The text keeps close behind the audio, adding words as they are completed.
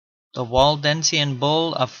the Waldensian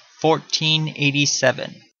Bull of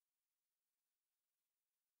 1487.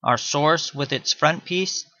 Our source with its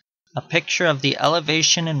frontispiece, a picture of the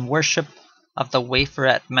elevation and worship of the wafer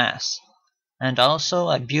at Mass, and also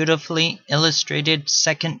a beautifully illustrated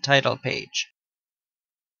second title page.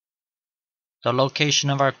 The location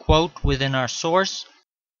of our quote within our source: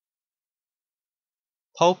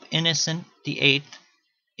 Pope Innocent VIII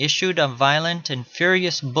issued a violent and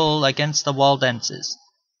furious bull against the Waldenses,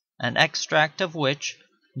 an extract of which,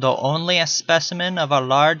 though only a specimen of a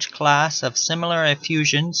large class of similar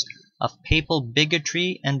effusions of papal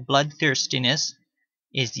bigotry and bloodthirstiness,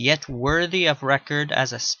 is yet worthy of record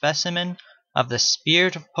as a specimen of the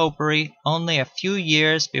spirit of popery only a few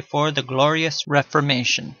years before the glorious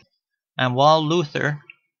Reformation, and while Luther,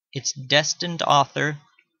 its destined author,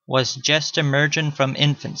 was just emergent from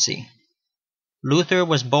infancy. Luther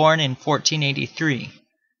was born in 1483.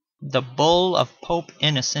 The Bull of Pope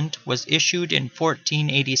Innocent was issued in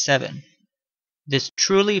 1487. This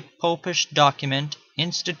truly popish document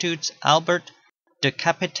institutes Albert de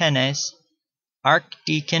Capitanes,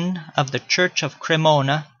 Archdeacon of the Church of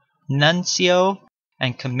Cremona, Nuncio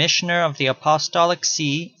and Commissioner of the Apostolic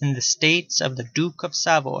See in the States of the Duke of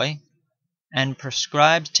Savoy, and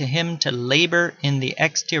prescribes to him to labor in the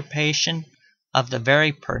extirpation of the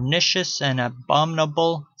very pernicious and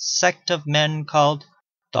abominable sect of men called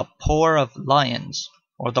the Poor of Lyons,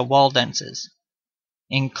 or the Waldenses,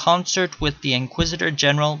 in concert with the Inquisitor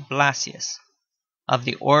General Blasius, of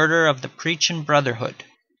the Order of the Preaching Brotherhood.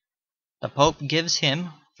 The Pope gives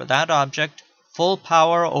him, for that object, full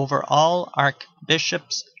power over all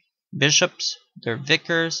archbishops, bishops, their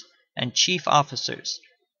vicars, and chief officers,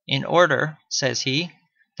 in order, says he,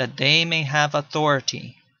 that they may have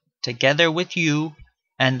authority, together with you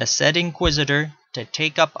and the said Inquisitor, to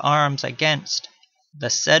take up arms against the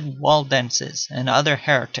said Waldenses and other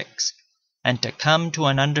heretics, and to come to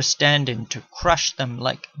an understanding to crush them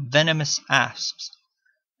like venomous asps,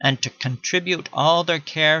 and to contribute all their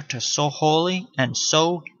care to so holy and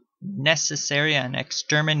so necessary an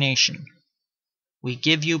extermination. We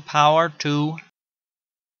give you power to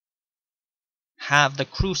have the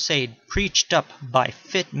crusade preached up by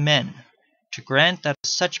fit men, to grant that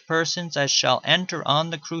such persons as shall enter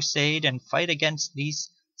on the crusade and fight against these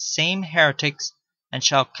same heretics, and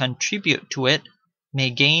shall contribute to it, may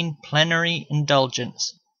gain plenary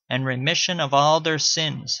indulgence, and remission of all their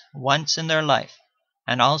sins once in their life,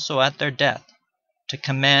 and also at their death, to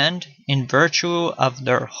command, in virtue of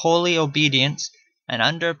their holy obedience, and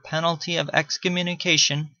under penalty of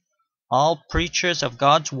excommunication, all preachers of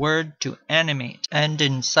God's word to animate and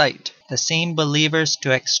incite the same believers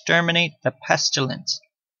to exterminate the pestilence,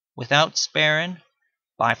 without sparing,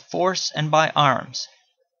 by force and by arms.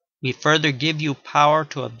 We further give you power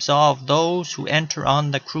to absolve those who enter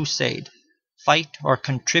on the crusade, fight or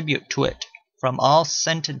contribute to it, from all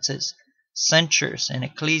sentences, censures, and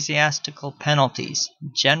ecclesiastical penalties,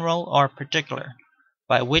 general or particular,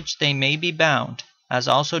 by which they may be bound, as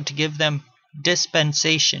also to give them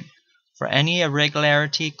dispensation for any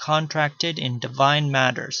irregularity contracted in divine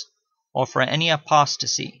matters, or for any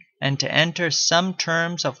apostasy, and to enter some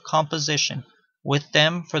terms of composition with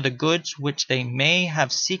them for the goods which they may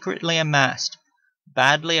have secretly amassed,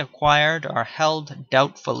 badly acquired, or held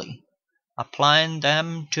doubtfully, applying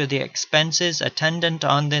them to the expenses attendant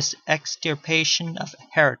on this extirpation of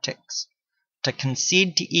heretics, to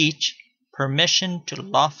concede to each permission to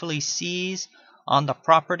lawfully seize on the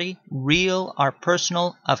property, real or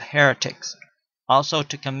personal, of heretics, also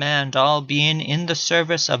to command all being in the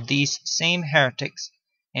service of these same heretics,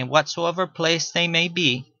 in whatsoever place they may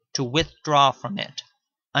be, to withdraw from it,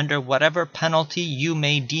 under whatever penalty you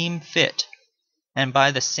may deem fit, and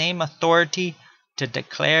by the same authority to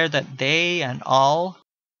declare that they and all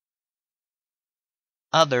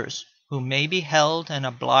others who may be held and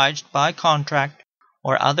obliged by contract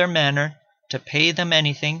or other manner to pay them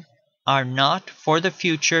anything, are not for the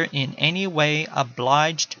future in any way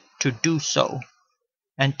obliged to do so,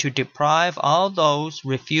 and to deprive all those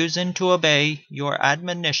refusing to obey your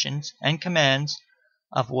admonitions and commands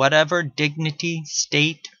of whatever dignity,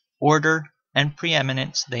 state, order, and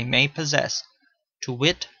preeminence they may possess, to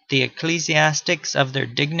wit, the ecclesiastics of their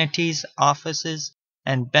dignities, offices,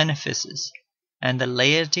 and benefices, and the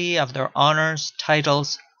laity of their honors,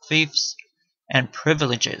 titles, fiefs, and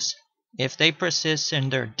privileges, if they persist in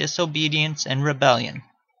their disobedience and rebellion,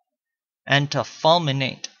 and to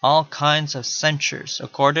fulminate all kinds of censures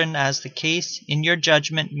according as the case in your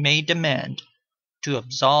judgment may demand, to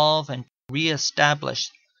absolve and re-establish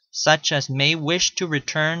such as may wish to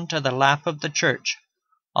return to the lap of the Church,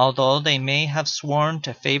 although they may have sworn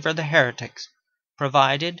to favor the heretics,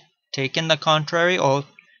 provided, taken the contrary oath,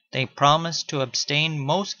 they promise to abstain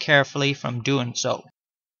most carefully from doing so.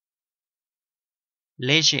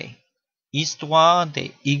 Léger, Histoire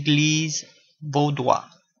des Églises Vaudois,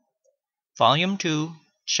 Volume 2,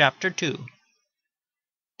 Chapter 2.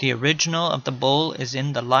 The original of the bull is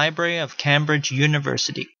in the library of Cambridge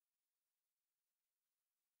University.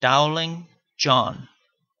 Dowling, John,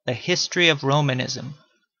 The History of Romanism,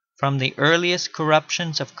 from the earliest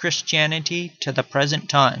corruptions of Christianity to the present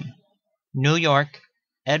time. New York,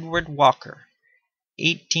 Edward Walker,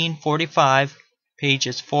 1845,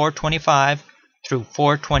 pages 425 through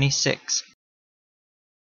 426.